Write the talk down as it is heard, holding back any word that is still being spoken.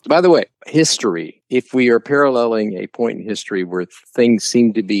By the way, history, if we are paralleling a point in history where things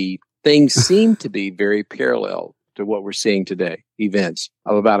seem to be very parallel to what we're seeing today, events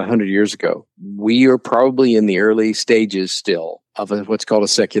of about 100 years ago, we are probably in the early stages still of what's called a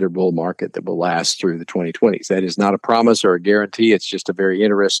secular bull market that will last through the 2020s. That is not a promise or a guarantee. It's just a very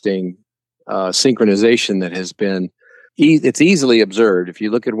interesting synchronization that has been, it's easily observed. If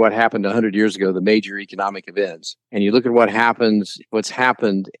you look at what happened 100 years ago, the major economic events, and you look at what's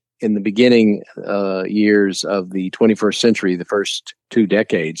happened in the beginning years of the 21st century, the first 2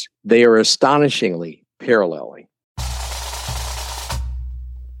 decades, they are astonishingly paralleling.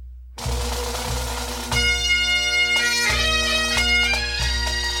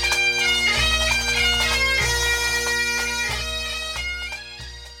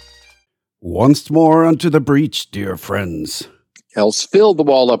 Once more unto the breach, dear friends. Else fill the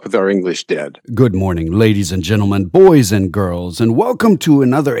wall up with our English dead. Good morning, ladies and gentlemen, boys and girls, and welcome to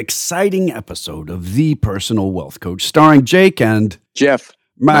another exciting episode of The Personal Wealth Coach, starring Jake and Jeff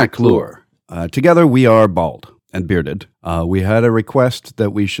McClure. Together we are bald and bearded. We had a request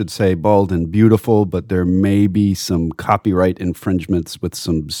that we should say bald and beautiful, but there may be some copyright infringements with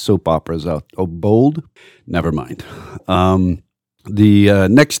some soap operas out. Oh, bold? Never mind. The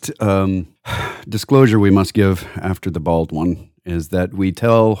next disclosure we must give after the bald one is that we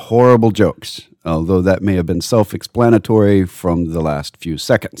tell horrible jokes, although that may have been self-explanatory from the last few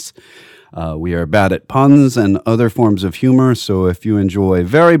seconds. We are bad at puns and other forms of humor, so if you enjoy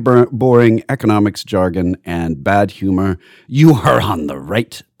very boring economics jargon and bad humor, you are on the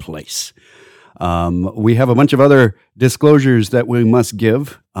right place. We have a bunch of other disclosures that we must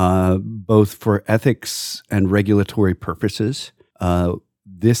give, both for ethics and regulatory purposes.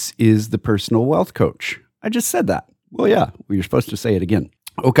 This is the Personal Wealth Coach. I just said that. Well, yeah, you're supposed to say it again.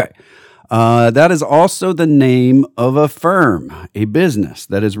 Okay. That is also the name of a firm, a business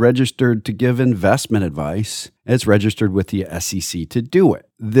that is registered to give investment advice. It's registered with the SEC to do it.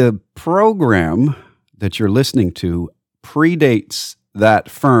 The program that you're listening to predates that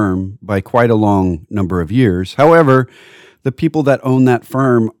firm by quite a long number of years. However, the people that own that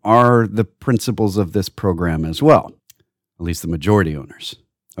firm are the principals of this program as well. At least the majority owners.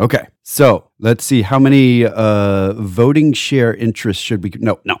 Okay, so let's see how many voting share interests should we...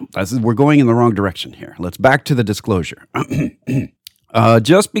 No, we're going in the wrong direction here. Let's back to the disclosure.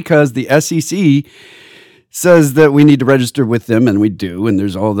 Just because the SEC says that we need to register with them, and we do, and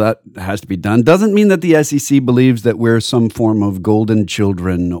there's all that has to be done, doesn't mean that the SEC believes that we're some form of golden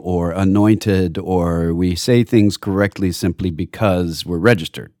children or anointed, or we say things correctly simply because we're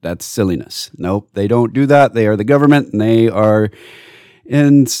registered. That's silliness. Nope, they don't do that. They are the government, and they are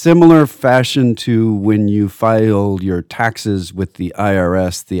in similar fashion to when you file your taxes with the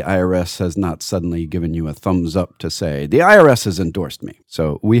IRS. The IRS has not suddenly given you a thumbs up to say, the IRS has endorsed me.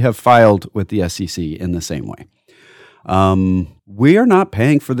 So we have filed with the SEC in the same way. We are not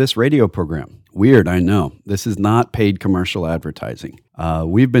paying for this radio program. Weird, I know. This is not paid commercial advertising.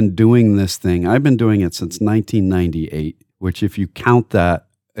 We've been doing this thing. I've been doing it since 1998, which if you count that,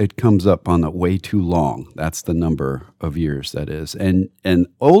 it comes up on it way too long. That's the number of years that is. And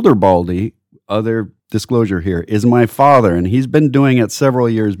older Baldy, other disclosure here, is my father, and he's been doing it several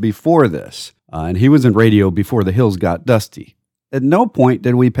years before this. And he was in radio before the hills got dusty. At no point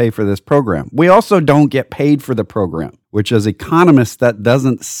did we pay for this program. We also don't get paid for the program, which as economists, that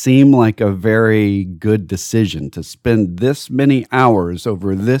doesn't seem like a very good decision to spend this many hours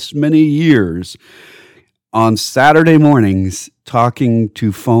over this many years on Saturday mornings talking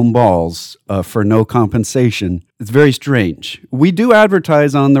to foam balls for no compensation. It's very strange. We do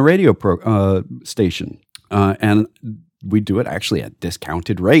advertise on the radio station, and we do it actually at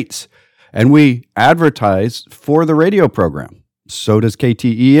discounted rates. And we advertise for the radio program. So does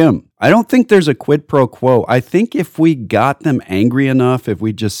KTEM. I don't think there's a quid pro quo. I think if we got them angry enough, if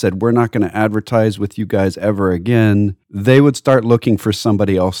we just said, we're not going to advertise with you guys ever again, they would start looking for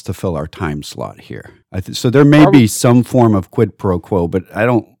somebody else to fill our time slot here. So there may be some form of quid pro quo, but I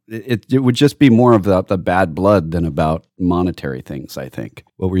don't. It would just be more of the bad blood than about monetary things, I think.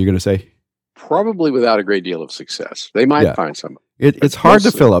 What were you going to say? Probably without a great deal of success. They might find somebody. It's hard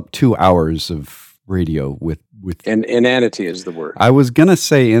to fill up 2 hours of radio with and inanity is the word. I was going to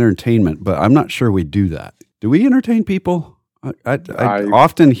say entertainment, but I'm not sure we do that. Do we entertain people? I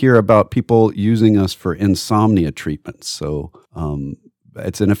often hear about people using us for insomnia treatments. So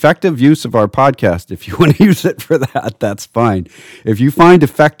it's an effective use of our podcast. If you want to use it for that, that's fine. If you find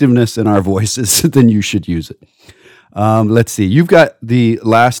effectiveness in our voices, then you should use it. Let's see. You've got the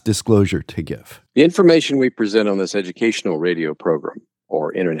last disclosure to give. The information we present on this educational radio program,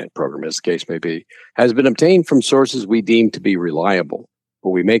 or internet program, as the case may be, has been obtained from sources we deem to be reliable. but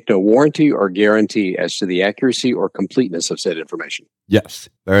we make no warranty or guarantee as to the accuracy or completeness of said information. Yes,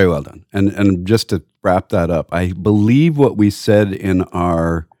 very well done. And just to wrap that up, I believe what we said in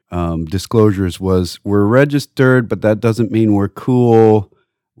our disclosures was we're registered, but that doesn't mean we're cool.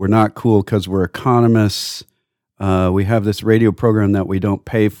 We're not cool because we're economists. We have this radio program that we don't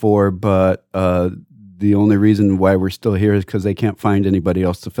pay for, but the only reason why we're still here is because they can't find anybody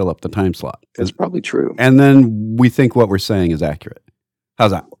else to fill up the time slot. That's probably true. And then we think what we're saying is accurate.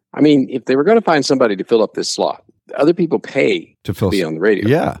 How's that? I mean, if they were going to find somebody to fill up this slot, other people pay to be on the radio.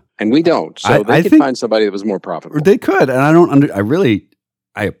 Yeah. And we don't. So they could find somebody that was more profitable. They could. And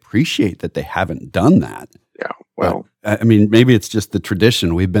I appreciate that they haven't done that. Yeah. Well, I mean, maybe it's just the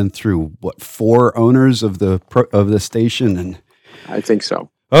tradition. We've been through 4 owners of the station, and I think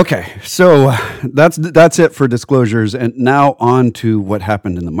so. Okay, so that's it for disclosures, and now on to what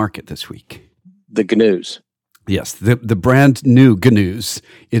happened in the market this week. The GNUs. Yes, the brand new GNUs.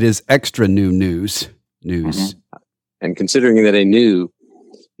 It is extra new news. Mm-hmm. And considering that a new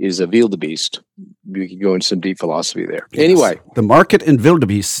is a wildebeest, we could go into some deep philosophy there. Yes. Anyway, the market in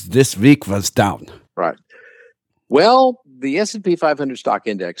wildebeest this week was down. Right. Well, the S&P 500 stock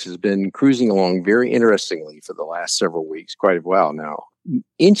index has been cruising along very interestingly for the last several weeks, quite a while now,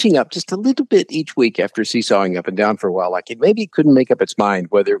 inching up just a little bit each week after seesawing up and down for a while. Like maybe it couldn't make up its mind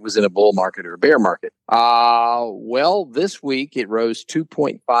whether it was in a bull market or a bear market. Well, this week it rose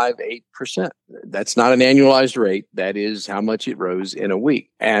 2.58%. That's not an annualized rate. That is how much it rose in a week.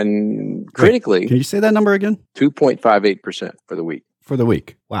 And critically, can you say that number again? 2.58% for the week. For the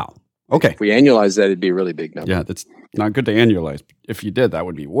week. Wow. Okay. If we annualize that, it'd be a really big number. Yeah, that's not good to annualize. If you did, that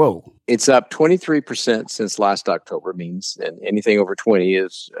would be whoa. It's up 23% since last October, means and anything over 20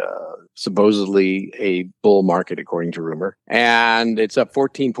 is supposedly a bull market, according to rumor. And it's up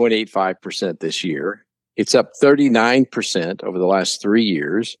 14.85% this year. It's up 39% over the last 3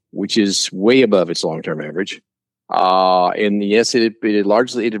 years, which is way above its long-term average. And yes, it had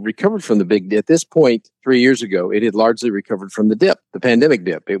recovered from the big dip. At this point, 3 years ago, it had largely recovered from the dip, the pandemic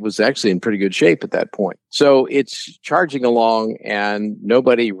dip. It was actually in pretty good shape at that point. So it's charging along, and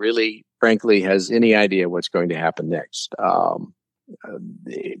nobody really, frankly, has any idea what's going to happen next.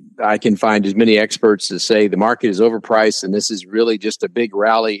 I can find as many experts to say the market is overpriced and this is really just a big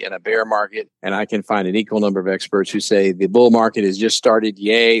rally in a bear market. And I can find an equal number of experts who say the bull market has just started.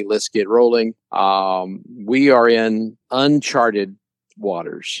 Yay, let's get rolling. We are in uncharted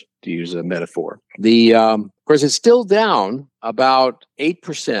waters, to use a metaphor. Of course, it's still down about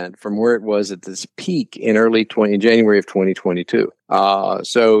 8% from where it was at this peak in January of 2022.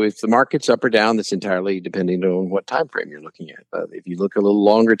 So if the market's up or down, that's entirely depending on what time frame you're looking at. If you look a little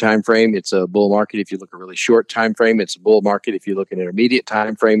longer time frame, it's a bull market. If you look a really short time frame, it's a bull market. If you look at an intermediate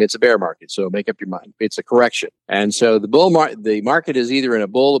time frame, it's a bear market. So make up your mind. It's a correction. And so the market is either in a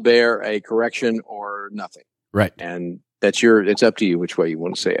bull, a bear, a correction, or nothing. Right. And it's up to you which way you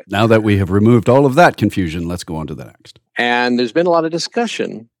want to say it. Now that we have removed all of that confusion, let's go on to the next. And there's been a lot of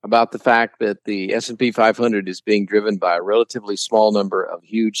discussion about the fact that the S&P 500 is being driven by a relatively small number of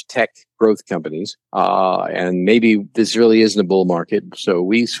huge tech growth companies. And maybe this really isn't a bull market. So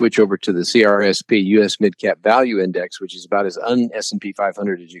we switch over to the CRSP US Mid-Cap Value Index, which is about as un-S&P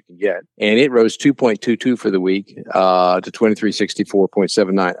 500 as you can get. And it rose 2.22 for the week to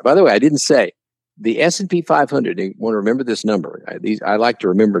 2364.79. By the way, I didn't say, the S&P 500, you want to remember this number. I like to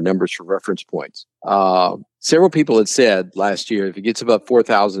remember numbers for reference points. Several people had said last year, if it gets above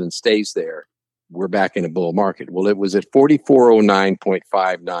 4,000 and stays there, we're back in a bull market. Well, it was at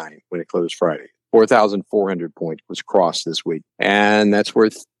 4409.59 when it closed Friday. 4,400 point was crossed this week. And that's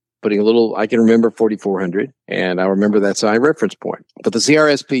worth putting a little, I can remember 4,400, and I remember that's my reference point. But the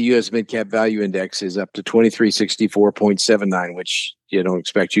CRSP US Mid-Cap Value Index is up to 2364.79, which you don't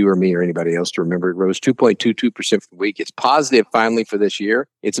expect you or me or anybody else to remember. It rose 2.22% for the week. It's positive finally for this year.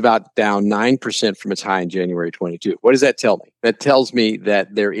 It's about down 9% from its high in January 22. What does that tell me? That tells me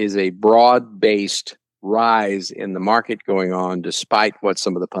that there is a broad-based rise in the market going on despite what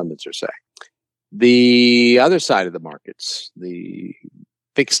some of the pundits are saying. The other side of the markets, the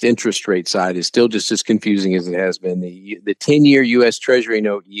fixed interest rate side, is still just as confusing as it has been. The 10-year U.S. Treasury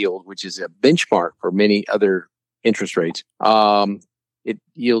note yield, which is a benchmark for many other interest rates, it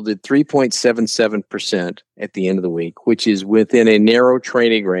yielded 3.77% at the end of the week, which is within a narrow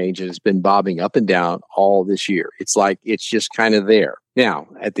trading range and has been bobbing up and down all this year. It's like it's just kind of there. Now,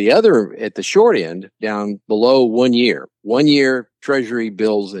 at the short end, down below 1 year, 1 year Treasury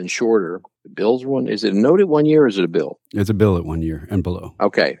bills and shorter. Bills one, is it a note at 1 year or is it a bill? It's a bill at 1 year and below.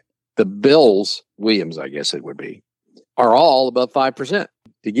 Okay. The bills, Williams, I guess it would be, are all above 5%.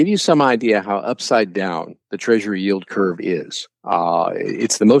 to give you some idea how upside down the Treasury yield curve is,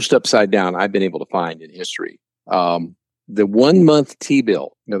 it's the most upside down I've been able to find in history. The 1 month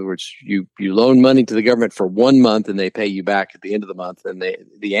T-bill, in other words, you loan money to the government for 1 month and they pay you back at the end of the month, and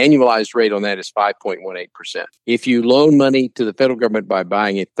the annualized rate on that is 5.18%. If you loan money to the federal government by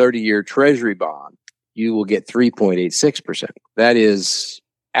buying a 30-year Treasury bond, you will get 3.86%. That is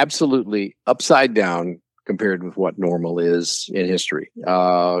absolutely upside down compared with what normal is in history.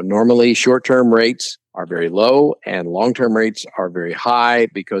 Normally, short-term rates are very low and long-term rates are very high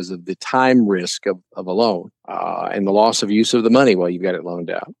because of the time risk of a loan and the loss of use of the money while you've got it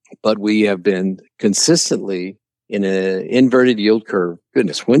loaned out. But we have been consistently in an inverted yield curve.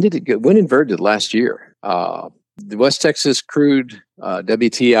 Goodness, when inverted last year? The West Texas crude,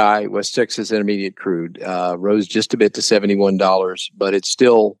 WTI, West Texas Intermediate crude, rose just a bit to $71, but it's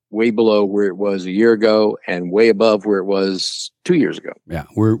still way below where it was a year ago and way above where it was 2 years ago. Yeah,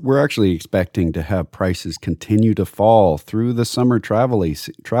 we're actually expecting to have prices continue to fall through the summer traveling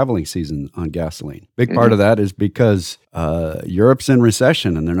season on gasoline. Big part of that is because Europe's in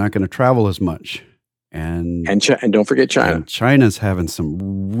recession and they're not going to travel as much. And don't forget China. And China's having some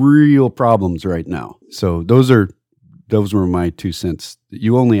real problems right now. So those were my 2 cents.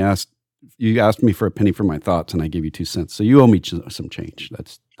 You asked me for a penny for my thoughts, and I gave you 2 cents. So you owe me some change.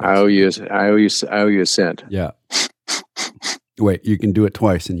 I owe you a cent. Yeah. Wait, you can do it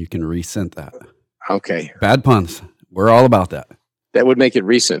twice, and you can resent that. Okay. Bad puns. We're all about that. That would make it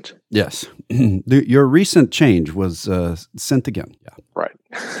recent. Yes. Your recent change was sent again. Yeah. Right.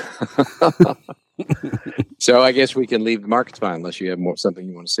 So I guess we can leave the markets fine unless you have something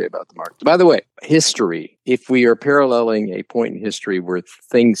you want to say about the markets. By the way, history, if we are paralleling a point in history where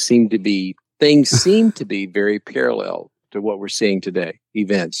things seem to be very parallel to what we're seeing today,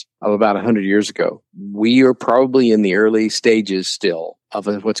 events of about 100 years ago, we are probably in the early stages still of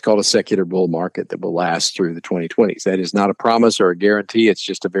what's called a secular bull market that will last through the 2020s. That is not a promise or a guarantee. It's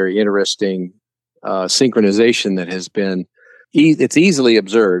just a very interesting synchronization that has been it's easily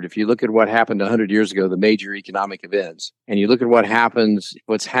observed. If you look at what happened 100 years ago, the major economic events, and you look at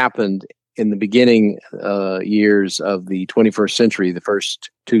what's happened in the beginning years of the 21st century, the first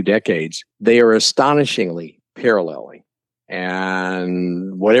 2 decades, they are astonishingly paralleling.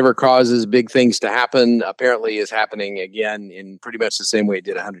 And whatever causes big things to happen apparently is happening again in pretty much the same way it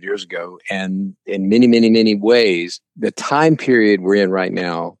did 100 years ago. And in many, many, many ways, the time period we're in right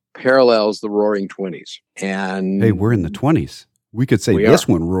now parallels the Roaring '20s. And hey, we're in the 20s. We could say this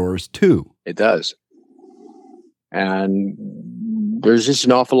one roars too. It does. And there's just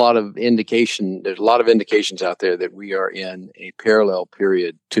an awful lot of indication. There's a lot of indications out there that we are in a parallel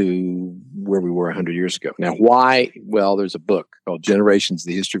period to where we were 100 years ago. Now, why? Well, there's a book called Generations,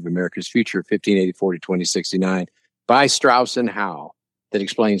 The History of America's Future, 1584 to 2069, by Strauss and Howe, that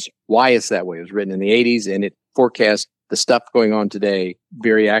explains why it's that way. It was written in the 80s, and it forecasts the stuff going on today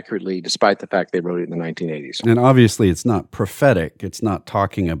very accurately, despite the fact they wrote it in the 1980s. And obviously, it's not prophetic. It's not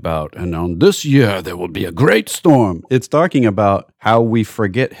talking about, and on this year, there will be a great storm. It's talking about how we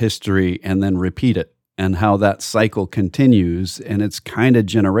forget history and then repeat it, and how that cycle continues. And it's kind of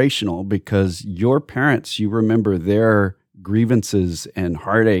generational because your parents, you remember their grievances and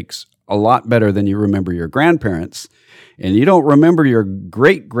heartaches a lot better than you remember your grandparents. And you don't remember your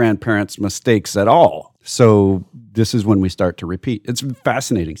great-grandparents' mistakes at all. So this is when we start to repeat. It's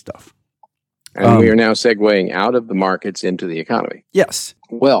fascinating stuff. And we are now segueing out of the markets into the economy. Yes.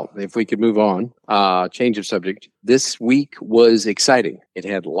 Well, if we could move on, change of subject. This week was exciting. It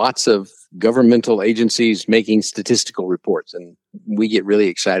had lots of governmental agencies making statistical reports, and we get really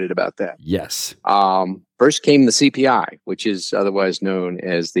excited about that. Yes. First came the CPI, which is otherwise known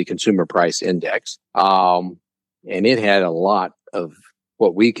as the Consumer Price Index. And it had a lot of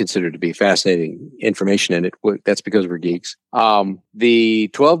what we consider to be fascinating information in it. That's because we're geeks. The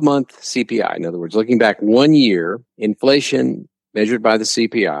 12-month CPI, in other words, looking back 1 year, inflation measured by the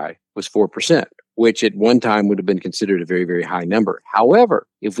CPI was 4%, which at one time would have been considered a very, very high number. However,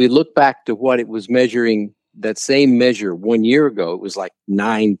 if we look back to what it was measuring, that same measure 1 year ago, it was like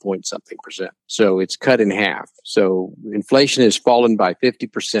 9-point-something%. So it's cut in half. So inflation has fallen by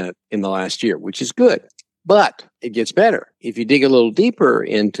 50% in the last year, which is good. But it gets better. If you dig a little deeper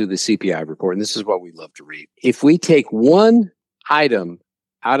into the CPI report, and this is what we love to read, if we take one item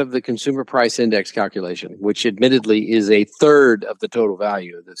out of the Consumer Price Index calculation, which admittedly is a third of the total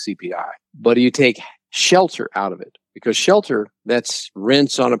value of the CPI, but you take shelter out of it, because shelter, that's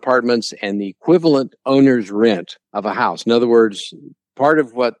rents on apartments and the equivalent owner's rent of a house. In other words, part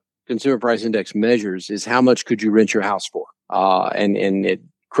of what Consumer Price Index measures is how much could you rent your house for? And it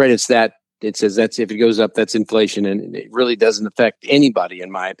credits that it says that's if it goes up, that's inflation, and it really doesn't affect anybody,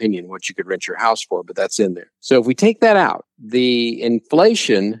 in my opinion, what you could rent your house for, but that's in there. So if we take that out, the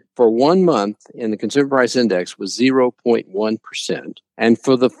inflation for 1 month in the Consumer Price Index was 0.1%. And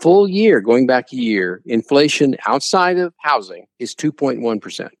for the full year, going back a year, inflation outside of housing is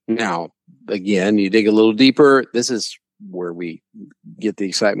 2.1%. Now, again, you dig a little deeper, this is where we get the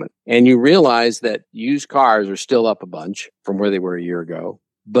excitement. And you realize that used cars are still up a bunch from where they were a year ago.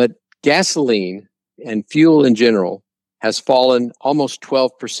 But gasoline and fuel in general has fallen almost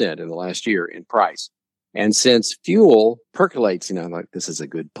 12% in the last year in price. And since fuel percolates, like this is a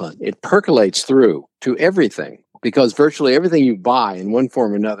good pun, it percolates through to everything because virtually everything you buy in one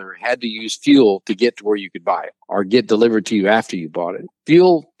form or another had to use fuel to get to where you could buy it or get delivered to you after you bought it.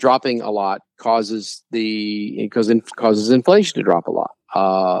 Fuel dropping a lot causes inflation to drop a lot.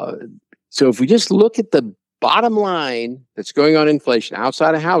 So if we just look at the bottom line that's going on inflation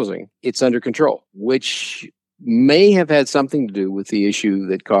outside of housing, it's under control, which may have had something to do with the issue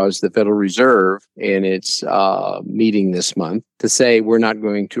that caused the Federal Reserve in its meeting this month to say we're not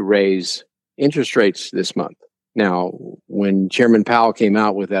going to raise interest rates this month. Now, when Chairman Powell came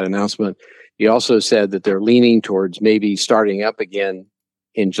out with that announcement, he also said that they're leaning towards maybe starting up again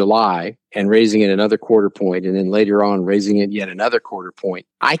in July and raising it another quarter point, and then later on raising it yet another quarter point.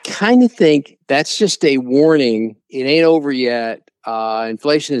 I kind of think that's just a warning. It ain't over yet.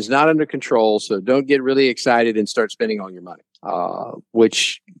 Inflation is not under control, so don't get really excited and start spending all your money.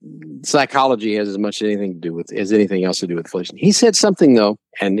 Which psychology has as much anything to do with as anything else to do with inflation. He said something though,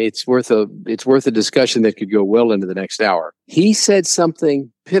 and it's worth a discussion that could go well into the next hour. He said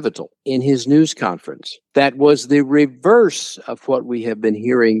something pivotal in his news conference that was the reverse of what we have been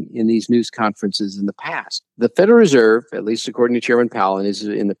hearing in these news conferences in the past. The Federal Reserve, at least according to Chairman Powell, and is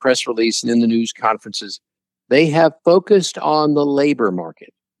in the press release and in the news conferences, they have focused on the labor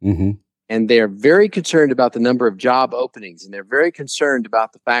market. Mm-hmm. And they're very concerned about the number of job openings. And they're very concerned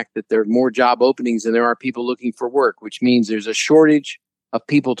about the fact that there are more job openings than there are people looking for work, which means there's a shortage of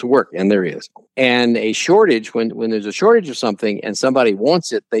people to work. And there is. And a shortage, when there's a shortage of something and somebody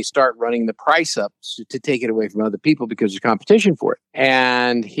wants it, they start running the price up to take it away from other people because there's competition for it.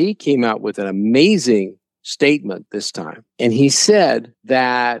 And he came out with an amazing statement this time. And he said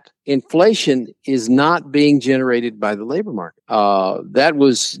that inflation is not being generated by the labor market.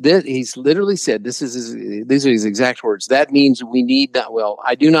 He's literally said, these are his exact words. That means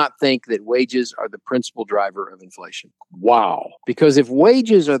I do not think that wages are the principal driver of inflation. Wow. Because if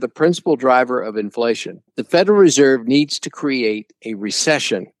wages are the principal driver of inflation, the Federal Reserve needs to create a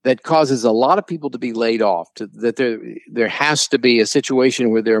recession that causes a lot of people to be laid off, that there has to be a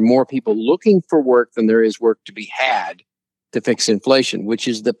situation where there are more people looking for work than there is work to be had to fix inflation, which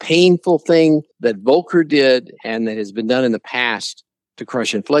is the painful thing that Volcker did and that has been done in the past to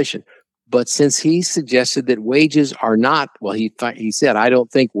crush inflation. But since he suggested that wages are not, he said, I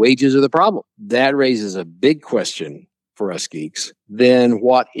don't think wages are the problem. That raises a big question for us geeks. Then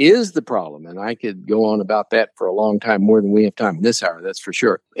what is the problem? And I could go on about that for a long time, more than we have time in this hour, that's for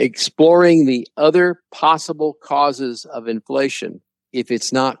sure. Exploring the other possible causes of inflation if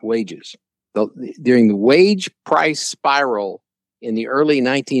it's not wages. During the wage price spiral in the early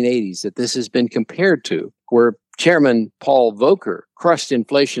 1980s that this has been compared to, where Chairman Paul Volcker crushed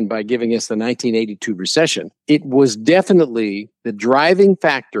inflation by giving us the 1982 recession, it was definitely the driving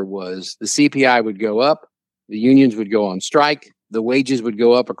factor was the CPI would go up, the unions would go on strike, the wages would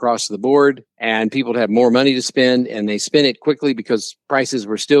go up across the board, and people would have more money to spend, and they spent it quickly because prices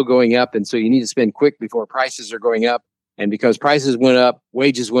were still going up, and so you need to spend quick before prices are going up. And because prices went up,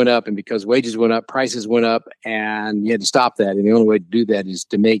 wages went up. And because wages went up, prices went up. And you had to stop that. And the only way to do that is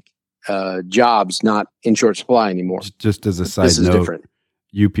to make jobs not in short supply anymore. Just as a side note,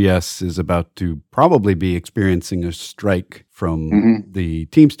 UPS is about to probably be experiencing a strike from the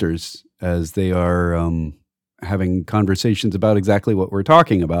Teamsters as they are having conversations about exactly what we're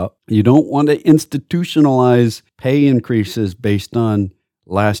talking about. You don't want to institutionalize pay increases based on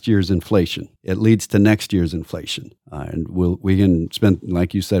last year's inflation. It leads to next year's inflation. And we can spend,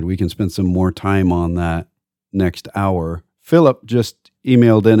 like you said, we can spend some more time on that next hour. Philip just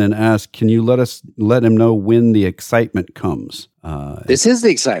emailed in and asked, can you let him know when the excitement comes? This is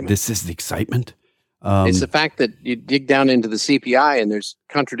the excitement. This is the excitement. It's the fact that you dig down into the CPI and there's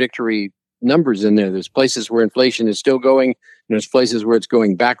contradictory numbers in there. There's places where inflation is still going, and there's places where it's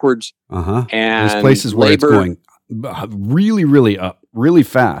going backwards. And there's places where it's going really, really up, really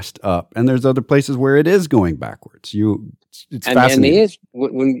fast up, and there's other places where it is going backwards. It's fascinating.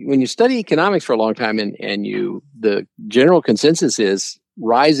 And when you study economics for a long time, and the general consensus is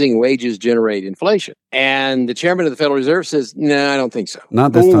rising wages generate inflation, and the chairman of the Federal Reserve says, "No, I don't think so.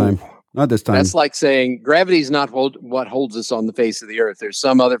 Not this time." Not this time. That's like saying gravity is not what holds us on the face of the earth. There's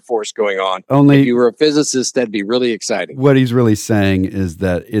some other force going on. Only if you were a physicist, that'd be really exciting. What he's really saying is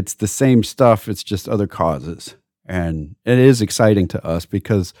that it's the same stuff, it's just other causes. And it is exciting to us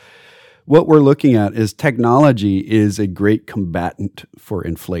because what we're looking at is technology is a great combatant for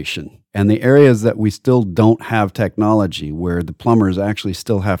inflation. And the areas that we still don't have technology, where the plumbers actually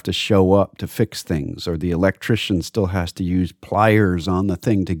still have to show up to fix things, or the electrician still has to use pliers on the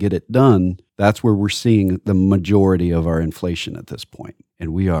thing to get it done, that's where we're seeing the majority of our inflation at this point.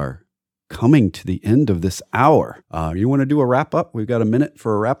 And we are coming to the end of this hour. You want to do a wrap up? We've got a minute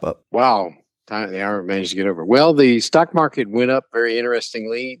for a wrap up. Wow. The hour managed to get over. Well, the stock market went up very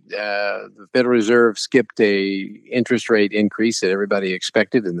interestingly. The Federal Reserve skipped a interest rate increase that everybody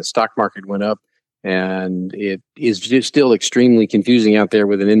expected, and the stock market went up. And it is just still extremely confusing out there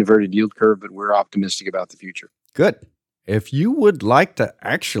with an inverted yield curve, but we're optimistic about the future. Good. If you would like to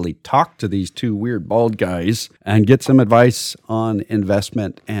actually talk to these two weird bald guys and get some advice on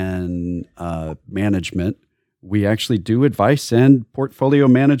investment and management, we actually do advice and portfolio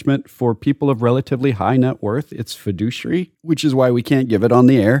management for people of relatively high net worth. It's fiduciary, which is why we can't give it on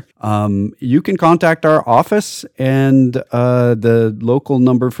the air. You can contact our office, and the local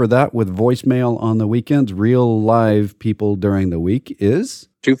number for that with voicemail on the weekends, real live people during the week, is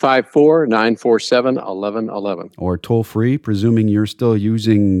 254-947-1111. Or toll free, presuming you're still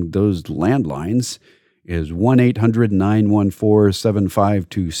using those landlines, is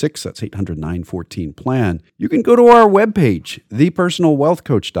 1-800-914-7526. That's 800-914-PLAN. You can go to our webpage,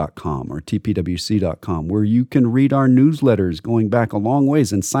 thepersonalwealthcoach.com or tpwc.com, where you can read our newsletters going back a long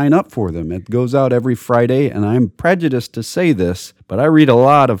ways and sign up for them. It goes out every Friday, and I'm prejudiced to say this, but I read a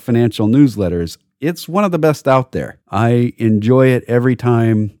lot of financial newsletters. It's one of the best out there. I enjoy it every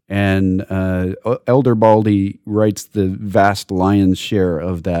time, and Elder Baldy writes the vast lion's share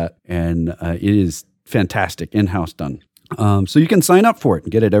of that, and it is fantastic, in-house done. So you can sign up for it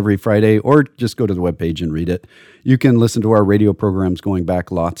and get it every Friday, or just go to the webpage and read it. You can listen to our radio programs going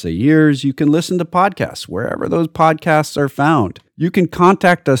back lots of years. You can listen to podcasts wherever those podcasts are found. You can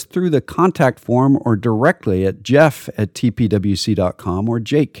contact us through the contact form or directly at jeff@tpwc.com or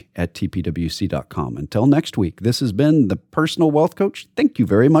jake@tpwc.com. Until next week, this has been The Personal Wealth Coach. Thank you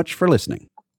very much for listening.